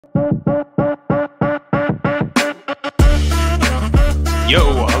Yo,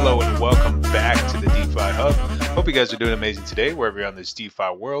 hello and welcome back to the DeFi Hub. Hope you guys are doing amazing today, wherever you're on this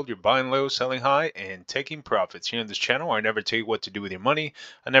DeFi world. You're buying low, selling high, and taking profits. Here on this channel, I never tell you what to do with your money.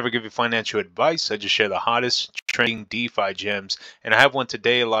 I never give you financial advice. I just share the hottest trending DeFi gems. And I have one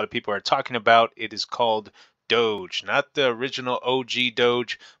today a lot of people are talking about. It is called DOGE, not the original OG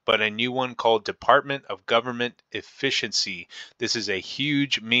DOGE, but a new one called Department of Government Efficiency. This is a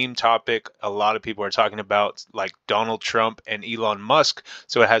huge meme topic. A lot of people are talking about, like Donald Trump and Elon Musk.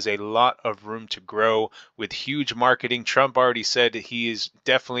 So it has a lot of room to grow with huge marketing. Trump already said he is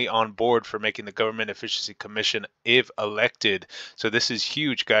definitely on board for making the Government Efficiency Commission if elected. So this is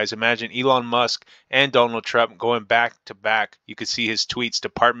huge, guys. Imagine Elon Musk and Donald Trump going back to back. You could see his tweets,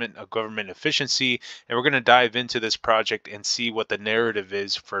 Department of Government Efficiency, and we're going to dive into this project and see what the narrative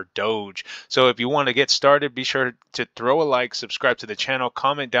is for DOGE. So if you want to get started, be sure to throw a like, subscribe to the channel,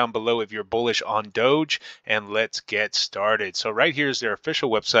 comment down below if you're bullish on DOGE, and let's get started. So right here is their official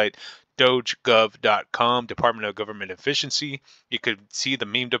website, DOGE.gov.com, Department of Government Efficiency. You could see the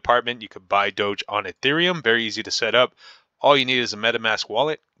meme department. You could buy DOGE on Ethereum. Very easy to set up. All you need is a MetaMask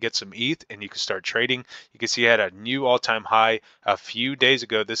wallet, get some ETH, and you can start trading. You can see it had a new all-time high a few days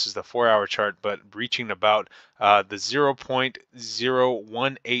ago. This is the 4-hour chart, but reaching about the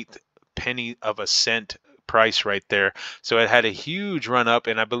 0.018 penny of a cent price right there. So it had a huge run up,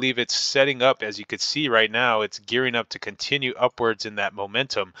 and I believe it's setting up, as you can see right now, it's gearing up to continue upwards in that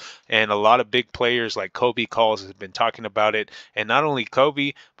momentum. And a lot of big players like Kobe Calls have been talking about it, and not only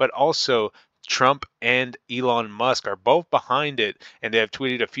Kobe, but also Trump and Elon Musk are both behind it, and they have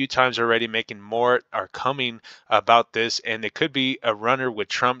tweeted a few times already, making more are coming about this, and it could be a runner with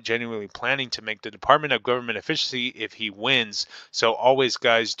Trump genuinely planning to make the Department of Government Efficiency if he wins. So always,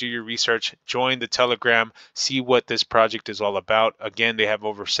 guys, do your research, join the Telegram, see what this project is all about. Again, they have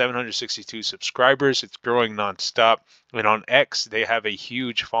over 762 subscribers. It's growing nonstop. And on X, they have a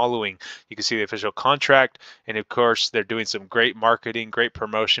huge following. You can see the official contract, and of course, they're doing some great marketing, great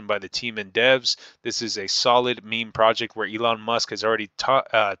promotion by the team and devs. This is a solid meme project where Elon Musk has already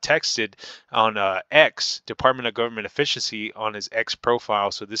texted on X, Department of Government Efficiency, on his X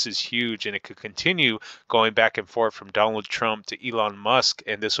profile. So this is huge, and it could continue going back and forth from Donald Trump to Elon Musk,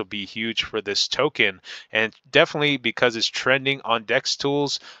 and this will be huge for this token. And definitely because it's trending on DEX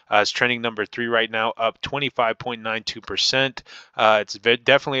tools, it's trending number 3 right now, up 25.92%. It's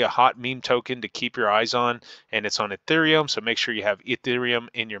definitely a hot meme token to keep your eyes on, and it's on Ethereum, so make sure you have Ethereum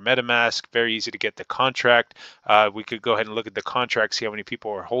in your MetaMask. Very easy to get the contract. We could go ahead and look at the contract, see how many people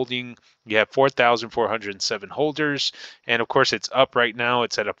are holding. You have 4,407 holders, and of course it's up right now.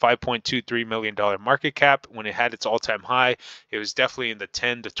 It's at a $5.23 million market cap. When it had its all-time high, it was definitely in the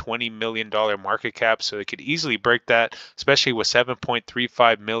 $10 to $20 million market cap, so it could easily break that, especially with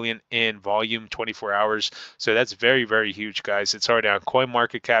 7.35 million in volume 24 hours. So that's very, very huge, guys. It's already on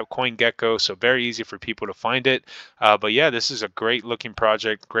CoinMarketCap, CoinGecko, so very easy for people to find it. But yeah, this is a great looking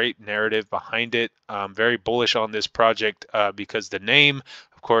project, great narrative behind it. I'm very bullish on this project because the name,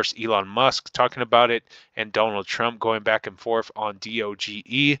 of course, Elon Musk talking about it, and Donald Trump going back and forth on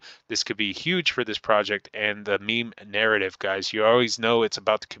D.O.G.E. This could be huge for this project and the meme narrative, guys. You always know it's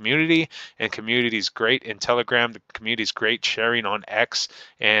about the community, and community is great in Telegram. The community is great sharing on X,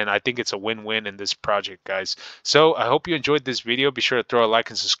 and I think it's a win-win in this project, guys. So I hope you enjoyed this video. Be sure to throw a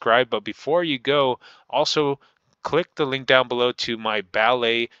like and subscribe. But before you go, also click the link down below to my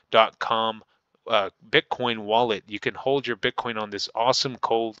ballet.com Bitcoin wallet. You can hold your Bitcoin on this awesome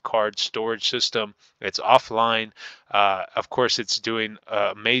cold card storage system. It's offline. Of course, it's doing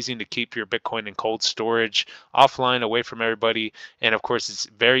amazing to keep your Bitcoin in cold storage, offline, away from everybody. And of course, it's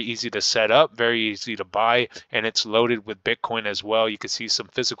very easy to set up, very easy to buy, and it's loaded with Bitcoin as well. You can see some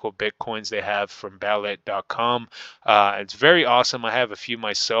physical Bitcoins they have from ballet.com. It's very awesome. I have a few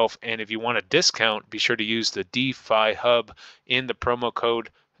myself, and if you want a discount, be sure to use the DeFi Hub in the promo code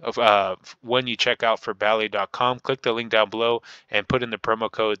when you check out for ballet.com. Click the link down below and put in the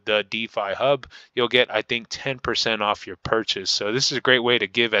promo code the DeFi Hub. You'll get, I think, 10% off your purchase. So this is a great way to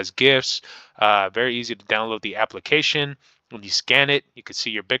give as gifts. Very easy to download the application. When you scan it, you can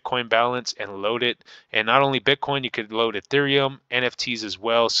see your Bitcoin balance and load it. And not only Bitcoin, you could load Ethereum, NFTs as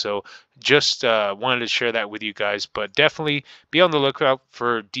well. So just wanted to share that with you guys. But definitely be on the lookout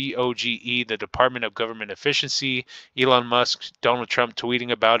for DOGE, the Department of Government Efficiency. Elon Musk, Donald Trump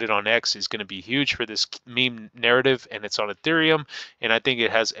tweeting about it on X is going to be huge for this meme narrative, and it's on Ethereum. And I think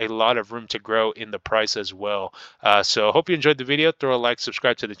it has a lot of room to grow in the price as well. So hope you enjoyed the video. Throw a like,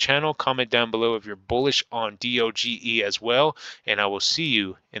 subscribe to the channel, comment down below if you're bullish on DOGE as well. And I will see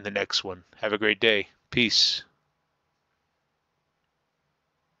you in the next one. Have a great day. Peace.